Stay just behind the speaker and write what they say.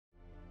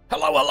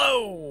Hello,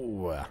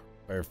 hello!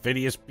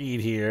 Perfidious Pete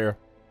here.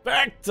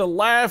 Back to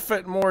laugh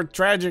at more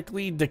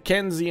tragically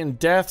Dickensian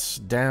deaths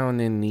down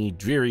in the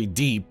dreary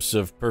deeps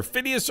of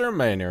Perfidious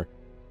Manor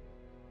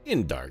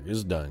in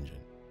Darkest Dungeon.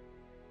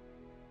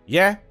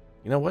 Yeah,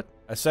 you know what?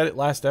 I said it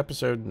last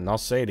episode, and I'll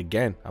say it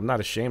again. I'm not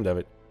ashamed of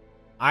it.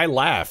 I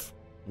laugh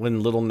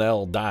when little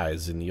Nell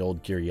dies in the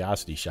old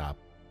curiosity shop.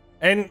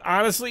 And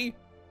honestly,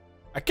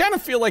 I kind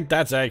of feel like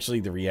that's actually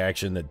the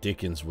reaction that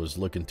Dickens was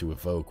looking to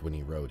evoke when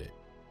he wrote it.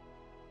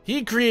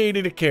 He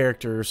created a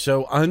character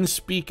so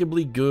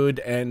unspeakably good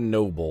and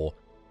noble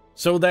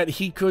so that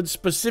he could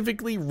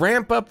specifically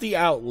ramp up the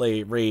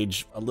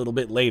outrage a little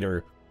bit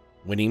later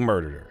when he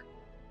murdered her.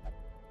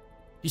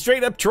 He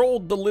straight up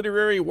trolled the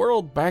literary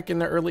world back in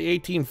the early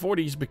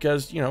 1840s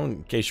because, you know,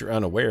 in case you're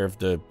unaware of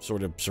the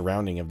sort of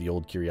surrounding of the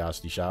old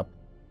curiosity shop,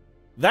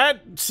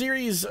 that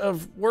series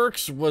of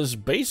works was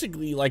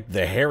basically like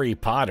the Harry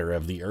Potter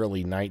of the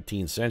early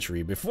 19th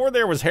century. Before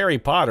there was Harry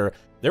Potter,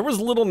 there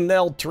was little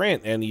Nell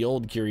Trent and the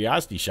old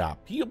curiosity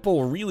shop.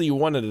 People really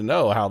wanted to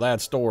know how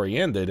that story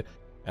ended,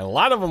 and a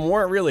lot of them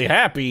weren't really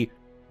happy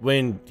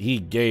when he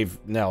gave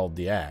Nell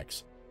the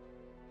axe.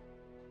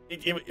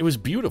 It was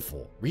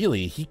beautiful,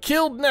 really. He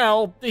killed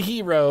Nell, the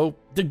hero,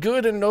 the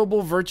good and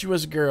noble,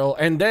 virtuous girl,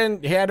 and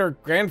then had her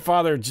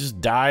grandfather just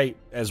die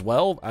as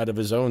well out of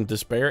his own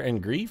despair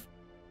and grief.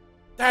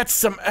 That's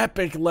some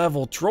epic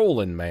level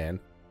trolling, man.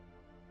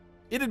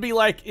 It'd be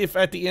like if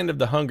at the end of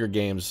the Hunger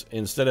Games,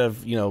 instead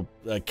of, you know,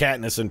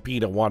 Katniss and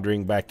Peeta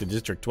wandering back to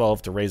District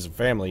 12 to raise a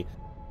family,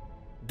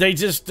 they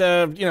just,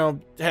 you know,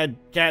 had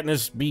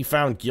Katniss be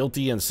found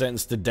guilty and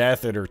sentenced to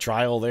death at her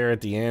trial there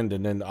at the end,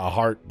 and then a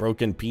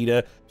heartbroken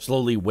Peeta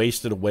slowly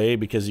wasted away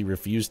because he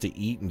refused to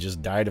eat and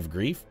just died of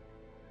grief.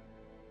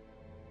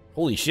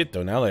 Holy shit,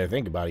 though, now that I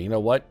think about it, you know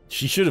what?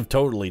 She should have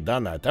totally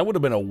done that. That would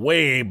have been a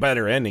way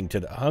better ending to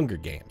the Hunger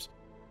Games.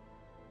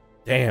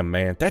 Damn,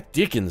 man, that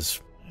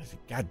Dickens...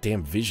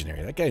 goddamn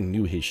visionary. That guy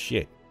knew his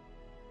shit.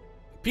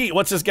 Pete,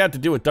 what's this got to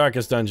do with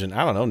Darkest Dungeon?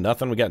 I don't know,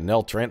 nothing. We got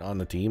Nell Trent on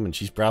the team, and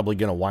she's probably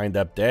going to wind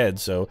up dead,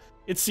 so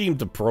it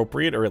seemed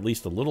appropriate, or at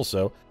least a little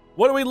so.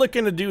 What are we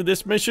looking to do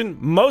this mission?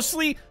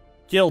 Mostly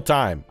kill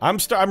time. I'm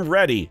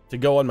ready to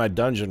go on my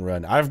dungeon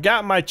run. I've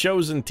got my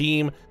chosen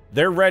team.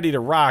 They're ready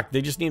to rock.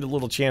 They just need a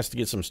little chance to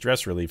get some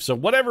stress relief. So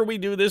whatever we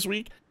do this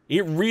week,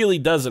 it really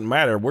doesn't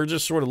matter. We're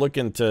just sort of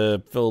looking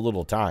to fill a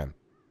little time.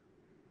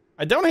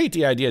 I don't hate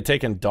the idea of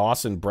taking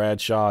Dawson,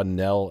 Bradshaw,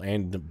 Nell,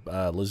 and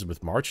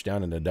Elizabeth March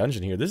down in the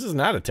dungeon here. This is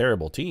not a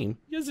terrible team.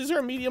 Is there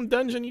a medium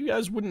dungeon you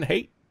guys wouldn't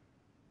hate?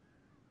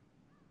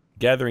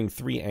 Gathering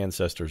 3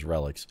 Ancestors'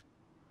 relics.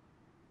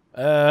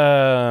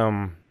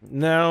 No.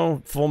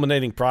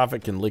 Fulminating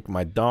Prophet can lick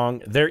my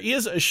dong. There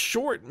is a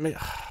short...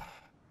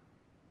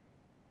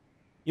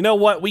 You know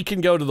what? We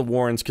can go to the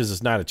Warrens because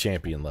it's not a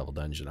champion level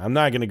dungeon. I'm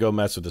not going to go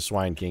mess with the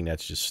Swine King.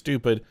 That's just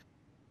stupid.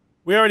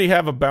 We already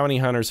have a Bounty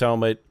Hunter's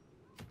helmet.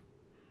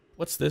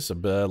 What's this? A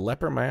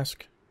leper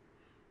mask?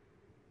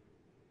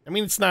 I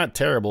mean, it's not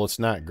terrible. It's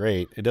not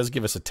great. It does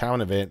give us a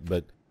town event,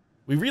 but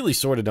we really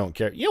sort of don't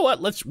care. You know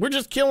what? We're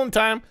just killing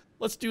time.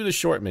 Let's do the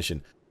short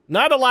mission.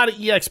 Not a lot of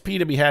EXP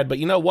to be had, but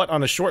you know what?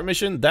 On a short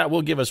mission, that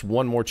will give us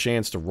one more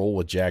chance to roll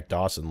with Jack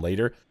Dawson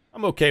later.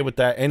 I'm okay with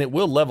that, and it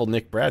will level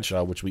Nick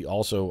Bradshaw, which we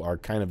also are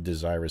kind of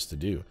desirous to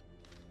do.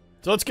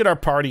 So let's get our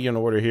party in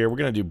order here. We're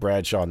going to do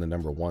Bradshaw in the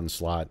number 1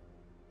 slot.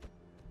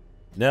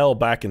 Nell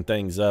backing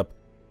things up.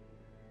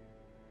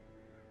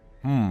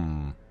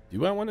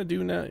 Do I want to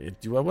do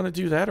that? Do I want to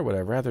do that, or would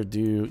I rather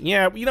do...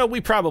 Yeah, you know, we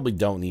probably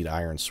don't need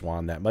Iron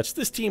Swan that much.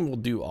 This team will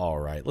do all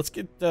right. Let's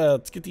get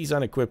these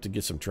unequipped and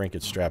get some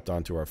trinkets strapped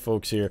onto our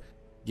folks here.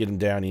 Get them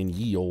down in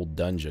ye old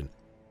dungeon.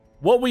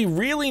 What we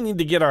really need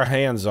to get our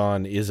hands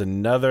on is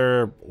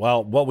another...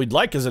 Well, what we'd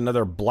like is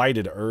another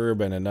Blighted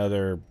Herb and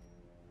another...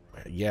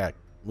 Yeah,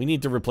 we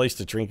need to replace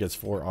the trinkets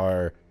for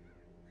our...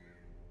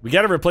 We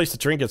got to replace the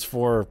trinkets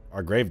for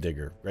our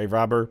Gravedigger, Grave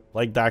Robber,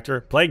 Plague Doctor,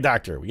 Plague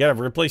Doctor. We got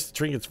to replace the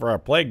trinkets for our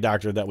Plague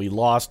Doctor that we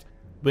lost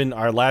when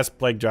our last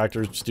Plague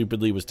Doctor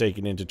stupidly was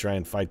taken in to try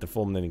and fight the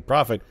Fulminating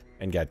Prophet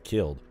and got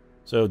killed.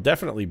 So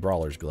definitely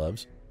Brawler's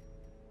Gloves.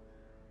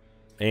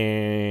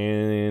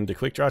 And the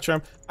Quick Draw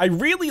Charm. I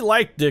really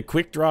like the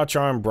Quick Draw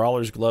Charm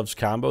Brawler's Gloves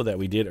combo that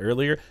we did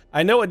earlier.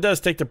 I know it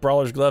does take the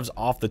Brawler's Gloves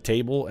off the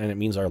table, and it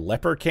means our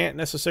Leper can't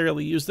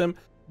necessarily use them.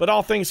 But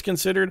all things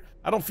considered,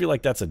 I don't feel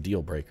like that's a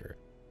deal breaker.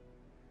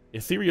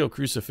 Ethereal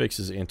Crucifix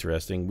is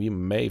interesting. We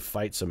may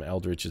fight some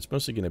Eldritch. It's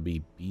mostly going to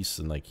be beasts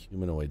and like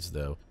humanoids,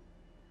 though.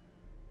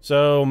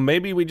 So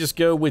maybe we just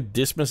go with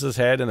Dismas's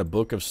Head and a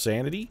Book of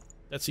Sanity.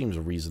 That seems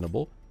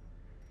reasonable.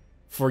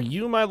 For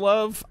you, my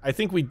love, I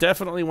think we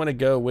definitely want to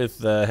go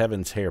with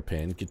Heaven's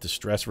Hairpin. Get the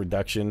stress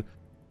reduction.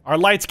 Our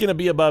light's going to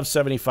be above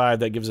 75.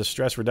 That gives us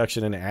stress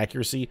reduction and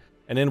accuracy.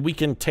 And then we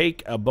can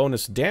take a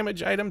bonus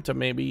damage item to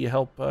maybe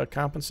help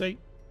compensate.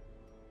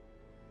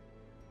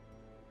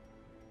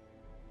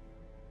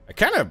 I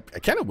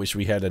kind of wish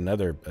we had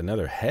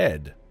another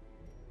head.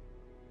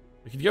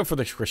 We could go for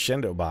the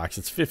Crescendo box.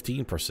 It's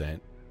 15%.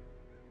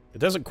 It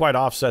doesn't quite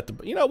offset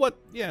the... You know what?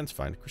 Yeah, it's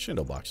fine.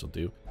 Crescendo box will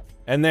do.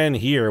 And then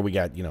here we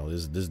got, you know,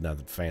 this is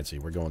nothing fancy.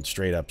 We're going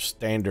straight up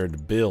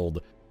standard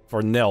build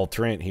for Nell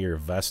Trent here,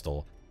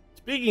 Vestal.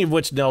 Speaking of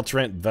which, Nell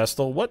Trent,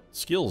 Vestal, what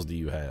skills do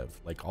you have?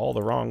 Like all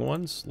the wrong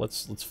ones?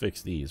 Let's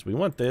fix these. We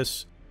want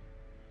this.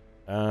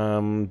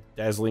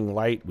 Dazzling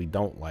Light, we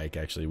don't like,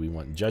 actually. We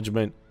want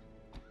Judgment.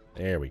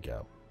 There we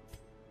go.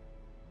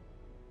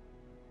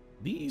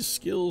 These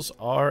skills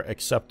are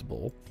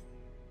acceptable.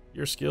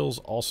 Your skills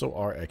also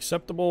are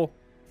acceptable.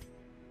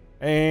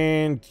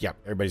 And, yeah,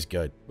 everybody's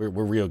good. We're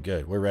real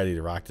good. We're ready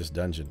to rock this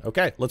dungeon.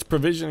 Okay, let's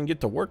provision and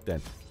get to work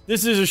then.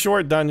 This is a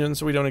short dungeon,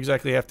 so we don't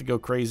exactly have to go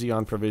crazy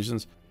on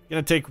provisions.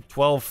 Gonna take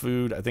 12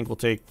 food. I think we'll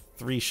take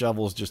 3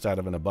 shovels just out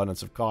of an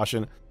abundance of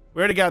caution. We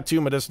already got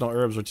 2 medicinal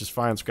herbs, which is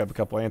fine. Let's grab a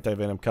couple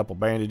anti-venom, couple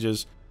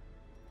bandages.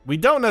 We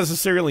don't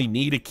necessarily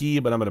need a key,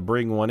 but I'm gonna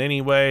bring one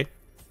anyway.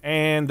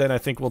 And then I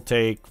think we'll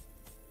take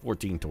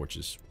 14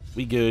 torches.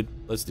 We good.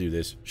 Let's do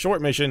this.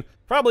 Short mission.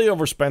 Probably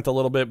overspent a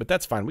little bit, but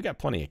that's fine. We got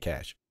plenty of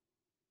cash.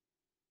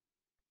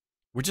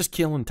 We're just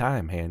killing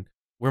time, man.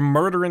 We're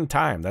murdering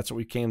time. That's what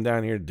we came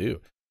down here to do.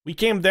 We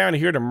came down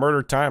here to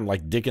murder time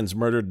like Dickens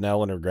murdered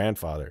Nell and her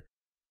grandfather.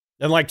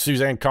 And like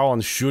Suzanne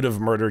Collins should have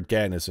murdered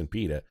Katniss and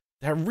Peeta.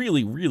 That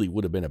really, really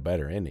would have been a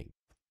better ending.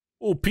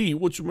 Oh, Pete,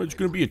 what's going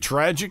to be a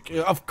tragic?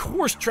 Of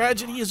course,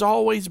 tragedy is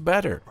always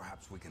better.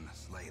 Perhaps we can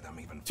slay them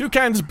even. 2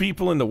 kinds of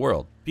people in the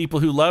world. People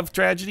who love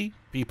tragedy,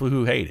 people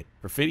who hate it.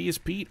 Perfidious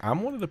Pete,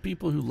 I'm one of the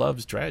people who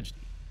loves tragedy.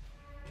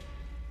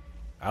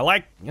 I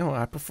like, you know,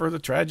 I prefer the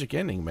tragic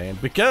ending, man,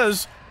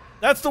 because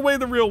that's the way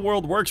the real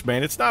world works,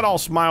 man. It's not all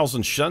smiles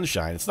and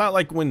sunshine. It's not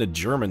like when the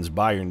Germans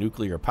buy your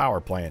nuclear power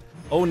plant.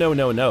 Oh, no,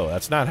 no, no.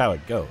 That's not how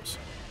it goes.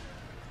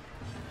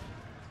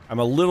 I'm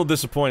a little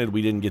disappointed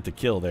we didn't get the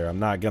kill there. I'm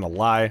not going to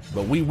lie,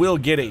 but we will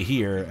get it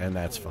here, and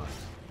that's fine.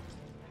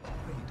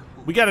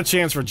 We got a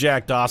chance for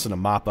Jack Dawson to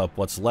mop up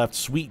what's left.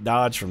 Sweet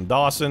dodge from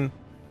Dawson.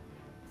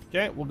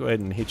 Okay, we'll go ahead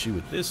and hit you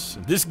with this.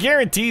 This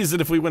guarantees that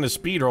if we win a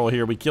speed roll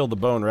here, we kill the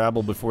Bone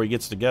Rabble before he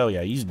gets to go.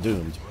 Yeah, he's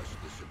doomed.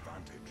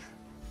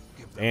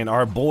 And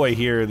our boy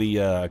here, the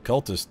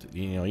cultist,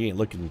 you know, he ain't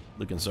looking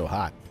so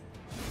hot.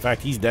 In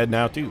fact, he's dead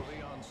now too.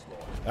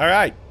 All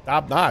right,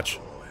 top notch.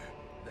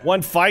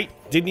 1 fight,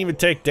 didn't even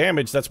take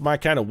damage. That's my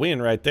kind of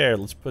win right there.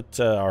 Let's put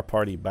our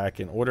party back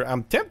in order.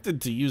 I'm tempted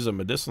to use a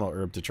medicinal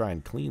herb to try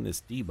and clean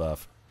this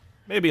debuff.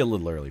 Maybe a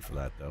little early for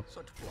that though.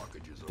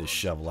 Get this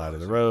shovel out of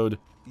the road.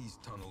 These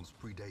tunnels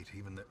predate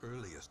even the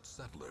earliest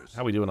settlers.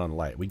 How we doing on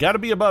light? We got to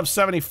be above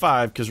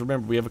 75 because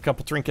remember we have a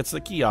couple trinkets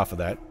that key off of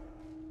that.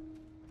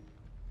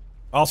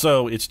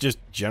 Also, it's just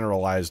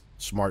generalized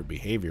smart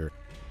behavior.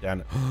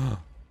 Down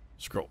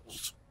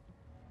scrolls.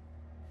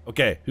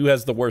 Okay, who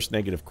has the worst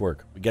negative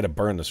quirk? We got to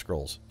burn the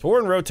scrolls.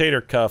 Torn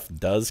Rotator Cuff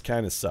does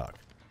kind of suck.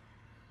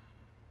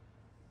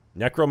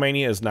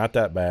 Necromania is not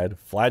that bad.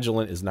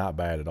 Flagellant is not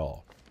bad at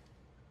all.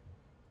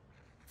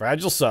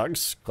 Fragile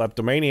sucks.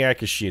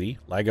 Kleptomaniac is shitty.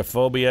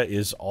 Lagophobia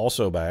is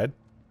also bad.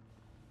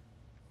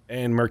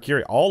 And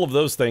Mercury. All of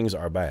those things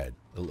are bad.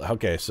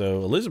 Okay,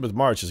 so Elizabeth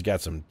March has got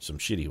some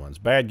shitty ones.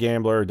 Bad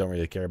Gambler, don't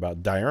really care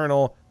about.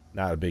 Diurnal,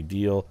 not a big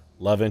deal.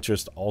 Love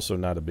Interest, also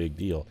not a big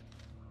deal.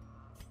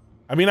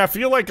 I mean, I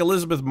feel like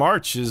Elizabeth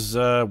March is,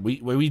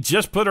 we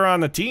just put her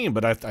on the team,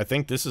 but I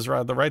think this is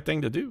the right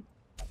thing to do.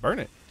 Burn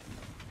it.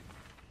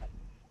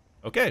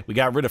 Okay, we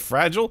got rid of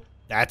Fragile.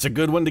 That's a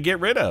good one to get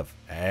rid of.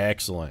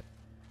 Excellent.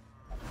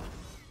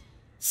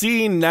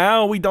 See,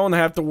 now we don't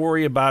have to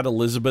worry about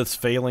Elizabeth's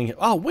failing.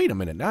 Oh, wait a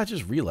minute. Now I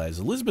just realized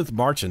Elizabeth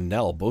March and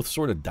Nell both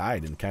sort of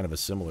died in kind of a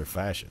similar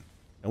fashion.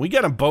 And we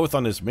got them both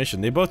on this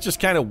mission. They both just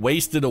kind of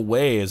wasted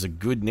away as a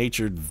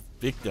good-natured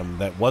victim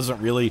that wasn't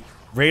really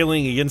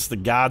railing against the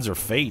gods or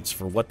fates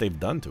for what they've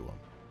done to them.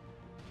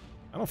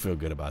 I don't feel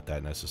good about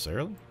that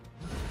necessarily.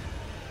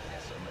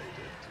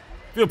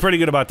 Feel pretty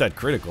good about that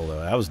critical,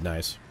 though. That was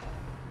nice.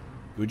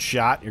 Good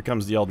shot. Here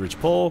comes the Eldritch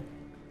Pull.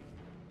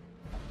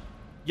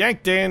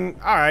 Yanked in.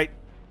 Alright.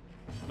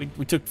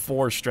 We took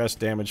 4 stress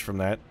damage from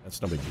that.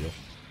 That's no big deal.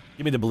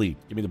 Give me the bleed.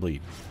 Give me the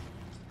bleed.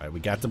 Alright, we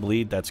got the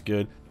bleed. That's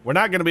good. We're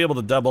not going to be able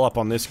to double up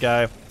on this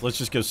guy. Let's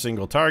just go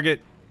single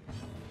target.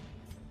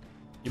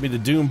 Give me the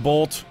Doom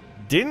Bolt.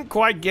 Didn't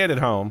quite get it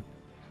home.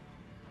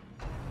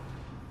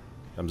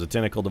 Comes a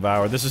Tentacle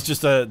Devour. This is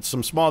just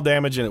some small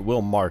damage and it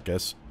will mark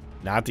us.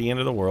 Not the end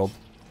of the world.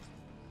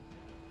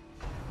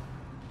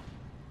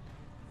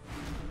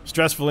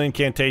 Stressful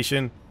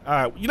Incantation.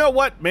 Alright, you know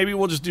what? Maybe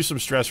we'll just do some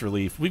stress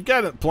relief. We've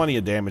got plenty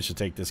of damage to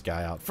take this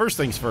guy out. First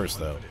things first,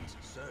 though.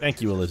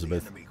 Thank you,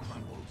 Elizabeth.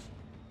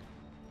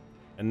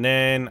 And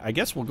then, I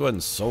guess we'll go ahead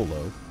and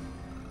solo.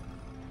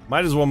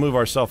 Might as well move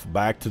ourselves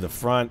back to the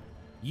front.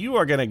 You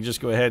are going to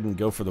just go ahead and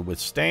go for the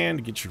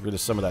Withstand. Get rid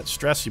of some of that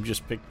stress you've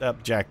just picked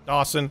up, Jack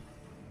Dawson.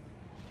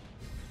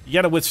 You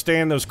got to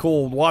withstand those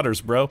cold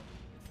waters, bro.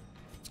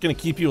 It's going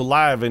to keep you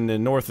alive in the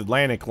North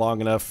Atlantic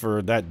long enough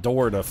for that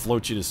door to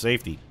float you to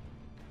safety.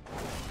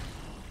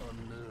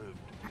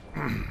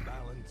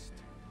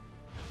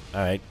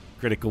 Alright,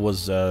 critical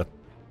was, you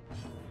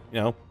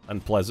know,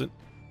 unpleasant.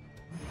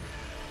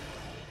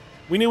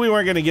 We knew we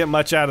weren't going to get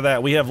much out of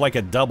that. We have like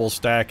a double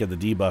stack of the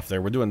debuff there.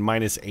 We're doing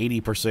minus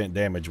 80%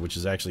 damage, which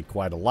is actually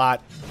quite a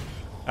lot.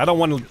 I don't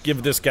want to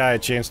give this guy a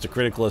chance to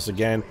critical us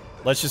again.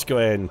 Let's just go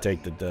ahead and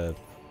take the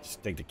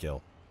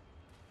kill.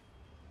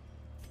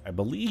 I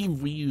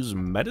believe we use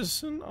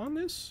medicine on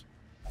this.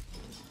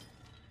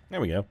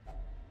 There we go.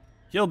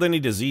 Killed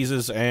any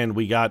diseases, and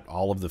we got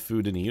all of the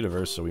food in the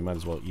universe, so we might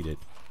as well eat it.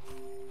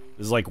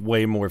 This is like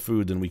way more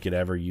food than we could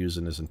ever use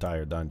in this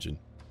entire dungeon.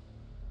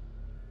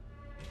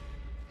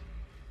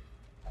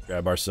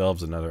 Grab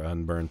ourselves another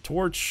unburned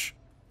torch.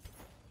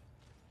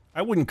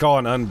 I wouldn't call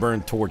an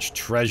unburned torch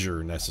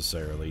treasure,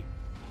 necessarily.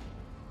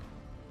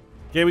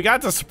 Okay, we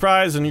got the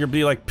surprise, and you'll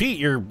be like, Pete,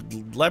 your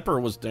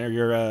leper was there.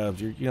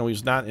 You know,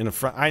 he's not in the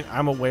front.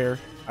 I'm aware.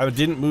 I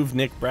didn't move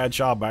Nick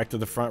Bradshaw back to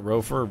the front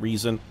row for a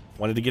reason.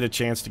 Wanted to get a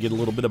chance to get a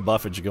little bit of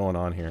buffage going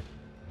on here.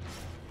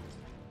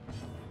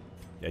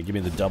 Yeah, give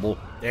me the double.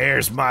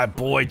 There's my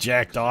boy,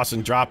 Jack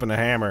Dawson, dropping the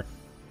hammer.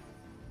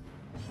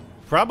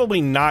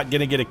 Probably not going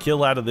to get a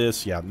kill out of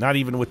this. Yeah, not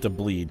even with the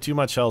bleed. Too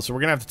much health, so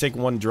we're going to have to take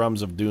 1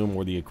 Drums of Doom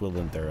or the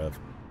equivalent thereof.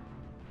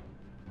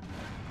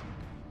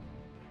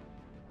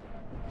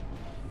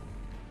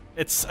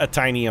 It's a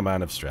tiny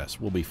amount of stress.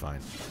 We'll be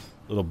fine.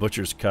 Little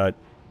butcher's cut.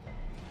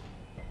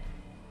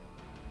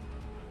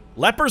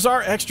 Lepers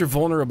are extra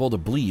vulnerable to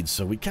bleed,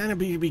 so we kind of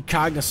be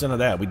cognizant of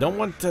that. We don't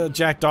want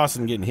Jack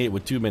Dawson getting hit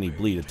with too many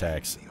bleed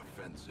attacks.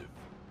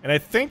 And I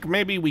think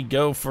maybe we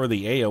go for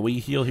the AoE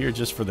heal here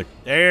just for the...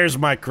 There's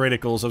my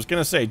criticals. I was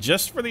going to say,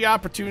 just for the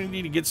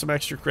opportunity to get some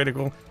extra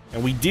critical.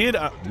 And we did...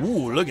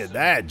 ooh, look at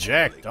that.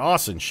 Jack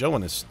Dawson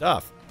showing his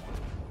stuff.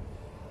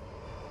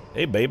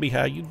 Hey, baby,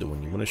 how you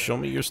doing? You want to show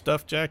me your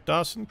stuff, Jack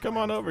Dawson? Come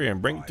on over here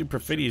and bring it to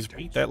Perfidious.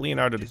 Pete, that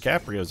Leonardo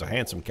DiCaprio is a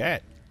handsome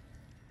cat.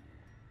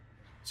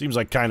 Seems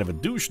like kind of a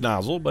douche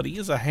nozzle, but he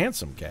is a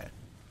handsome cat.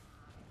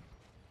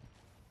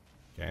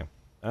 Okay.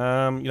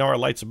 You know, our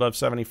light's above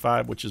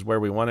 75, which is where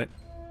we want it.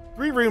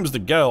 3 rooms to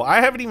go.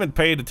 I haven't even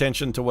paid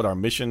attention to what our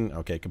mission...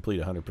 Okay,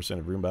 complete 100%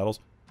 of room battles.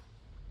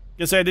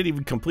 Guess I didn't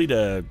even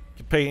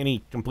pay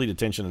any complete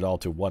attention at all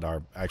to what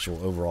our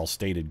actual overall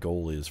stated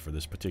goal is for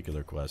this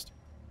particular quest.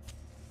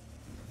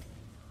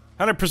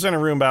 100%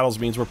 of room battles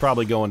means we're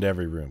probably going to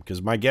every room,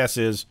 because my guess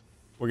is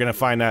we're going to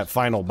find that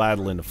final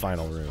battle in the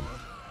final room.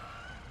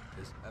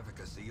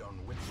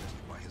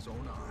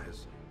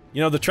 You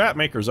know, the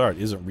Trapmaker's art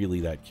isn't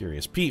really that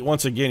curious. Pete,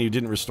 once again, you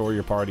didn't restore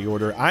your party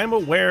order. I'm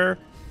aware.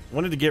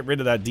 Wanted to get rid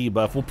of that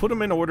debuff. We'll put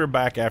them in order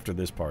back after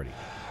this party.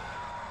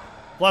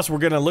 Plus, we're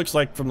going to, looks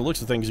like, from the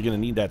looks of things, you're going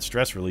to need that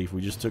stress relief.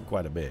 We just took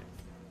quite a bit.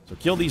 So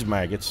kill these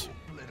maggots.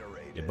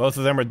 Yeah, both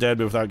of them are dead,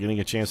 but without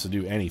getting a chance to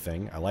do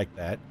anything. I like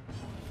that.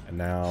 And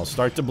now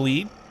start to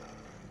bleed.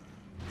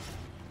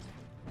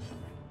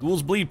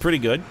 Ghouls bleed pretty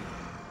good.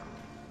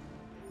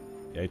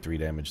 Okay, 3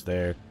 damage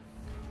there.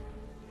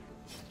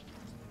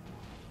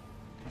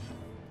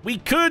 We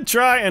could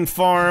try and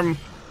farm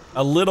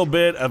a little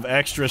bit of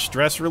extra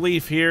stress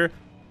relief here.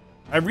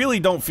 I really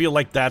don't feel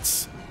like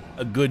that's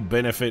a good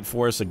benefit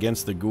for us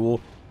against the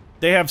ghoul.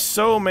 They have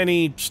so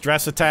many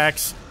stress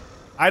attacks.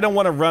 I don't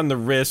want to run the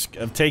risk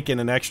of taking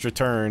an extra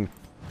turn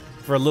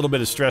for a little bit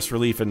of stress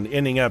relief and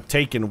ending up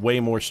taking way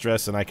more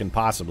stress than I can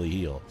possibly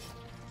heal.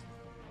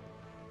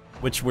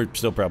 Which we're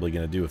still probably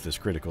going to do if this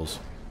criticals.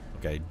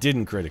 Okay,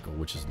 didn't critical,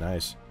 which is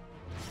nice.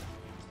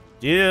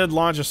 Did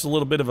launch us a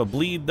little bit of a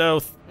bleed,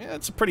 though. Yeah,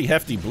 it's a pretty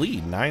hefty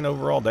bleed. 9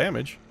 overall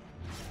damage.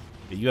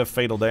 Okay, you have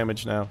fatal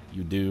damage now.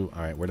 You do.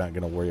 Alright, we're not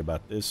going to worry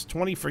about this.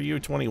 20 for you,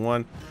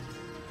 21.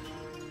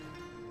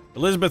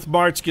 Elizabeth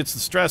March gets the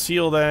stress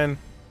heal, then.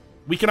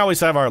 We can always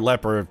have our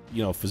leper,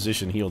 you know,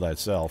 physician heal that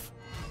self.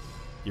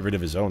 Get rid of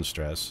his own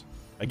stress.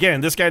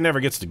 Again, this guy never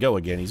gets to go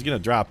again. He's going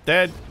to drop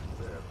dead.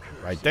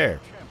 Right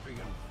there.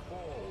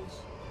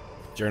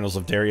 Journals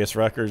of Darius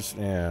Ruckers.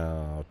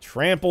 Yeah,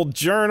 trampled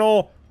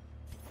journal.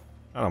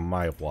 Not on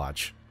my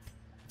watch.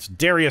 It's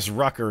Darius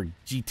Rucker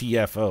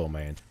GTFO,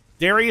 man.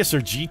 Darius or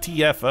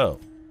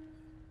GTFO?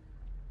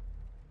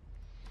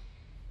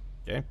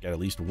 Okay, got at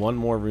least 1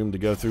 more room to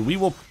go through. We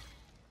will...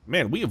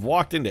 Man, we have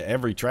walked into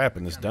every trap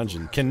in this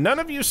dungeon. Can none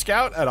of you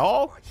scout at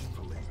all?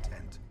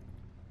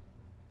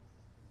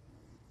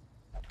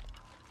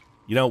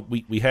 You know,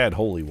 we had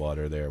holy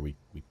water there. We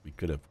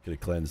could have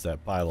cleansed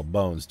that pile of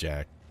bones,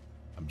 Jack.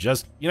 I'm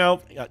just... You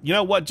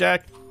know what,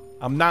 Jack?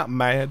 I'm not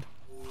mad.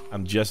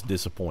 I'm just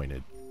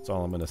disappointed. That's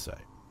all I'm going to say.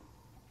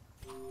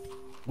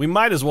 We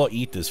might as well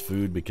eat this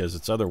food because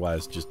it's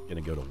otherwise just going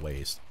to go to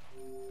waste.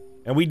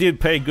 And we did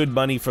pay good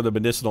money for the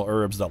medicinal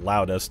herbs that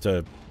allowed us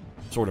to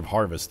sort of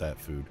harvest that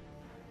food.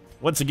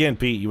 Once again,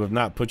 Pete, you have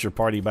not put your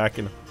party back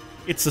in.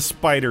 It's a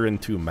spider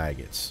and 2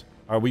 maggots.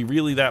 Are we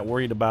really that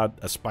worried about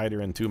a spider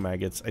and 2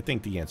 maggots? I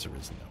think the answer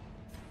is no.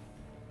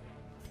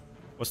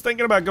 Was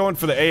thinking about going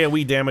for the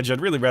AoE damage.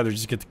 I'd really rather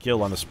just get the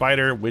kill on the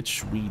spider,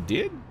 which we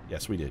did.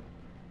 Yes, we did.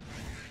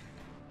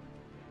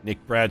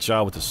 Nick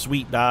Bradshaw with a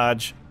sweet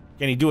dodge.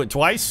 Can he do it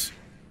twice?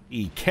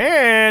 He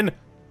can!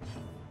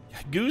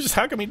 Goose,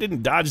 how come he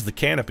didn't dodge the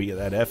canopy of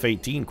that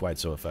F-18 quite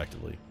so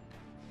effectively?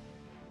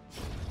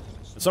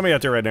 Somebody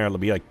out there right now will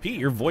be like, Pete,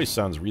 your voice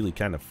sounds really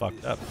kind of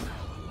fucked up.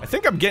 I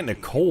think I'm getting a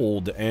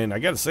cold, and I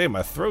gotta say,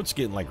 my throat's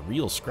getting like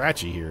real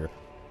scratchy here.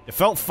 It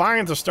felt fine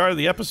at the start of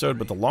the episode,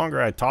 but the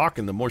longer I talk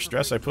and the more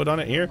stress I put on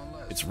it here,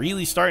 it's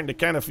really starting to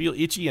kind of feel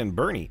itchy and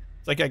burny.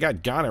 It's like I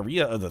got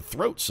gonorrhea of the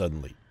throat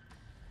suddenly.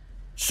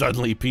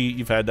 Suddenly, Pete,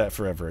 you've had that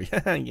forever.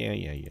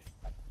 Yeah.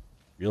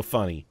 Real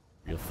funny.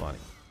 Real funny.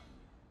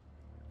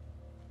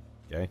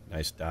 Okay,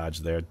 nice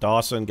dodge there.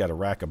 Dawson got a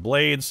rack of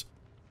blades.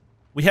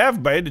 We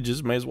have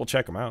bandages, may as well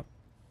check them out.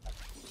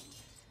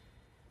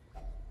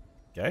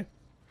 Okay.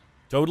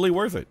 Totally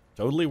worth it.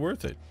 Totally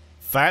worth it.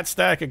 Fat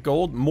stack of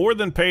gold, more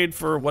than paid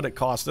for what it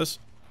cost us.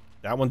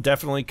 That one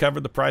definitely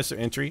covered the price of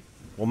entry.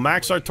 We'll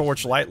max our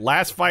torchlight.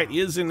 Last fight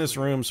is in this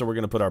room, so we're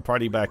going to put our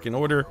party back in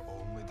order.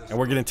 And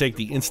we're going to take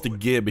the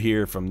insta-gib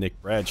here from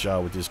Nick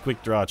Bradshaw with his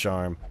quick draw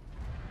charm.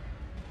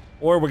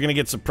 Or we're going to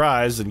get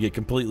surprised and get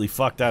completely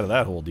fucked out of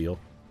that whole deal.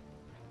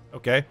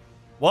 Okay.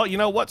 Well, you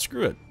know what?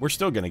 Screw it. We're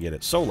still going to get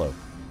it. Solo.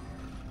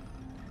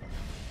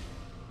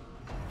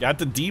 Got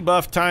the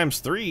debuff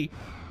 ×3.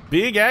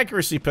 Big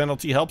accuracy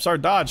penalty helps our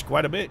dodge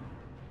quite a bit.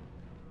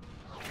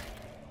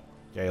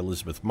 Okay,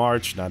 Elizabeth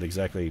March. Not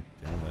exactly...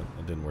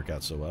 that didn't work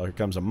out so well. Here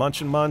comes a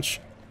Munch and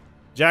Munch.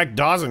 Jack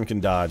Dawson can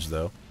dodge,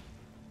 though.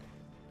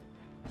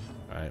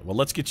 Alright, well,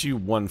 let's get you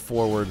one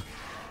forward.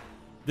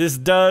 This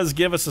does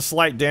give us a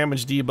slight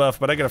damage debuff,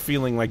 but I got a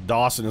feeling like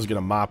Dawson is going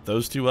to mop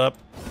those two up.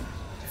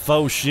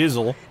 Faux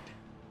shizzle.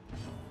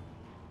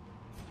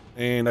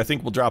 And I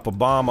think we'll drop a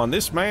bomb on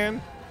this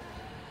man.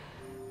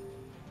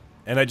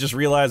 And I just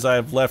realized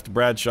I've left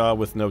Bradshaw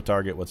with no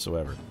target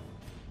whatsoever.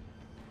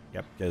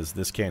 Yep, because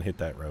this can't hit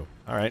that row.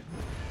 Alright.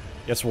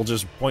 Guess we'll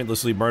just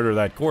pointlessly murder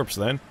that corpse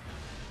then.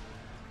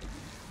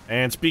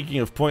 And speaking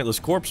of pointless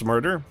corpse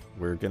murder,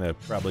 we're going to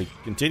probably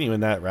continue in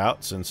that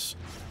route since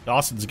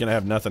Dawson's going to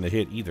have nothing to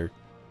hit either.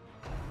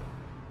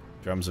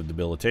 Drums of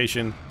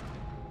debilitation.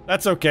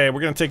 That's okay.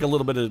 We're going to take a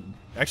little bit of...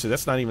 Actually,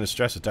 that's not even a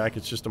stress attack.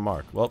 It's just a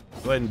mark. Well,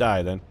 go ahead and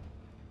die then.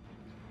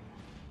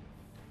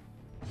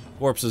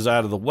 Corpse is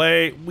out of the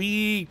way.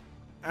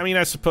 I mean,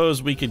 I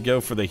suppose we could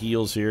go for the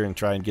heals here and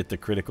try and get the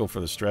critical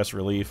for the stress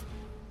relief.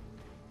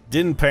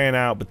 Didn't pan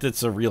out, but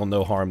that's a real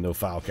no harm, no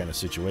foul kind of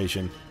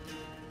situation.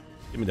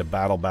 Give me the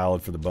battle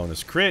ballad for the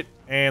bonus crit.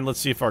 And let's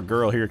see if our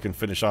girl here can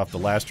finish off the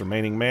last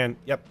remaining man.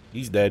 Yep,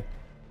 he's dead.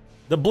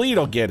 The bleed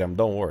will get him,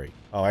 don't worry.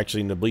 Oh,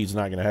 actually, the bleed's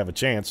not going to have a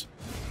chance.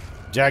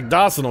 Jack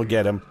Dawson will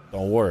get him,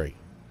 don't worry.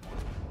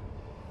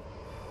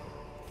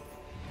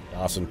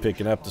 Dawson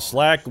picking up the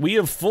slack. We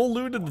have full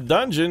looted the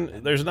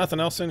dungeon. There's nothing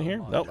else in here?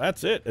 Nope,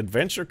 that's it.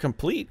 Adventure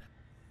complete.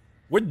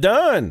 We're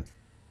done.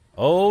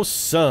 Oh,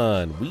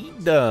 son, we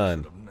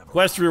done.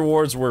 Quest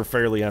rewards were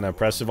fairly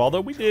unimpressive, although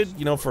we did,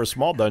 you know, for a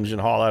small dungeon,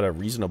 haul out a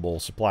reasonable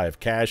supply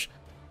of cash.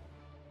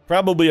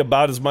 Probably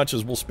about as much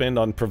as we'll spend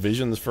on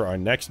provisions for our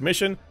next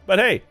mission. But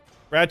hey,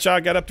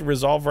 Bradshaw got up to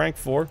Resolve rank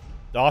 4.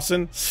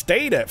 Dawson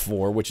stayed at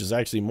 4, which is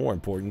actually more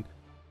important.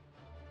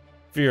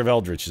 Fear of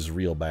Eldritch is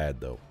real bad,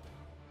 though.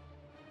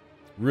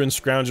 Ruined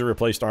Scrounger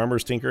replaced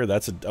Armor's Tinker.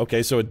 That's a...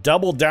 Okay, so a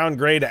double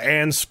downgrade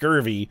and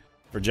Scurvy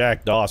for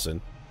Jack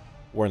Dawson.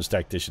 Warren's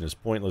Tactician is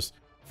pointless.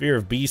 Fear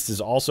of Beast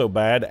is also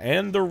bad,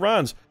 and the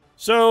runs.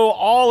 So,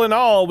 all in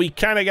all, we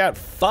kind of got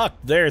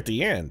fucked there at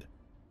the end.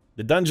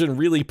 The dungeon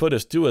really put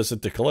us to us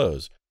at the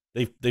close.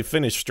 They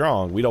finished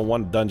strong. We don't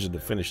want a dungeon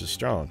that finishes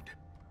strong.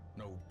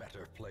 No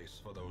better place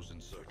for those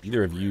in search.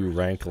 Either of you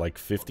rank like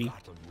 50?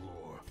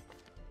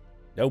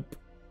 Nope.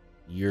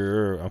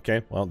 You're...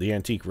 Okay, well, the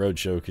Antique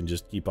Roadshow can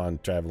just keep on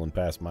traveling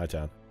past my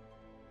town.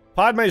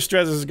 Padme's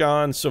stress is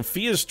gone.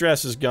 Sophia's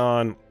stress is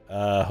gone.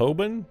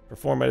 Hoban?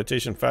 Perform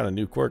meditation, found a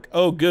new quirk.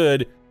 Oh,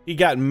 good. He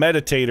got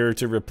Meditator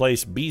to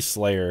replace Beast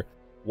Slayer.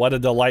 What a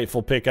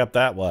delightful pickup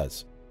that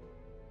was.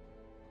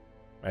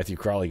 Matthew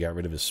Crawley got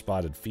rid of his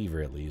spotted fever,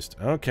 at least.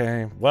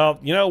 Okay. Well,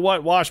 you know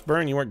what,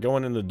 Washburn? You weren't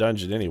going in the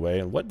dungeon anyway.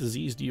 And what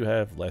disease do you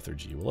have?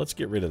 Lethargy. Well, let's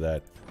get rid of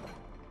that.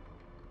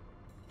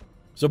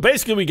 So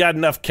basically, we got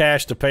enough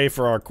cash to pay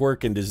for our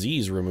quirk and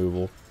disease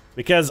removal.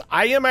 Because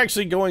I am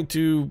actually going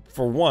to,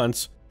 for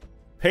once,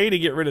 pay to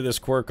get rid of this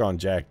quirk on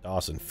Jack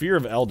Dawson. Fear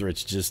of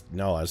Eldritch just,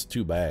 no, that's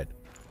too bad.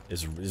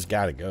 It's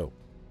gotta go.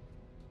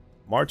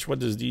 March, what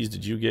disease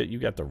did you get? You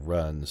got the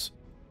runs.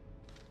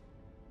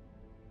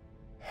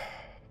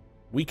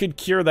 We could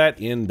cure that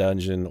in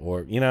dungeon,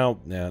 or, you know,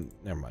 nah,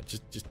 never mind.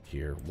 Just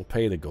here. We'll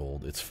pay the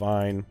gold. It's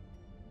fine.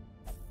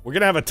 We're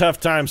gonna have a tough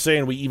time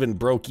saying we even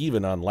broke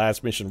even on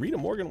last mission. Rita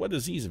Morgan, what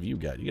disease have you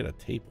got? You got a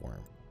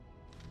tapeworm.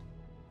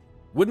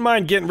 Wouldn't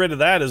mind getting rid of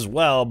that as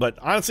well, but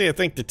honestly, I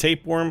think the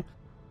tapeworm,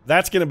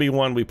 that's gonna be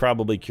one we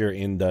probably cure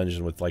in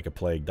dungeon with like a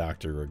plague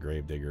doctor or a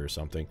gravedigger or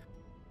something.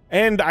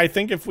 And I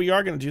think if we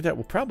are gonna do that,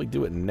 we'll probably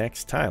do it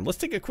next time. Let's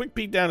take a quick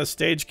peek down a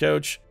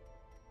stagecoach.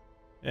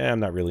 I'm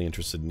not really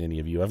interested in any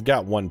of you. I've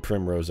got one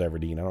Primrose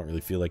Everdeen. I don't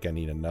really feel like I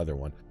need another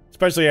one.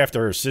 Especially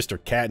after her sister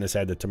Katniss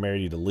had the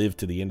temerity to live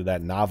to the end of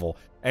that novel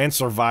and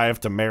survive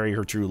to marry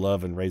her true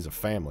love and raise a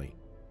family.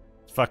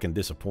 It's fucking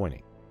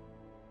disappointing.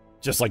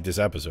 Just like this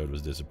episode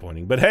was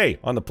disappointing. But hey,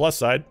 on the plus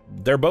side,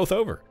 they're both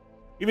over.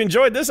 If you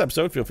enjoyed this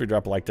episode, feel free to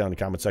drop a like down in the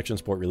comment section.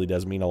 Support really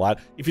does mean a lot.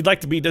 If you'd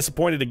like to be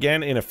disappointed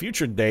again in a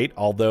future date,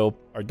 although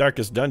our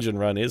Darkest Dungeon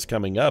run is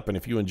coming up, and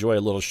if you enjoy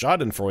a little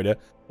schadenfreude,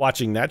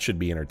 watching that should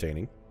be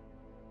entertaining.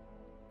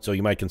 So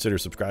you might consider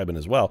subscribing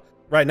as well.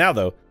 Right now,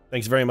 though,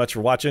 thanks very much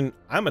for watching.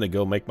 I'm going to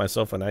go make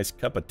myself a nice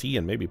cup of tea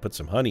and maybe put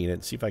some honey in it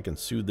and see if I can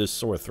soothe this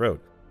sore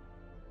throat.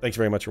 Thanks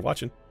very much for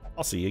watching.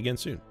 I'll see you again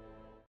soon.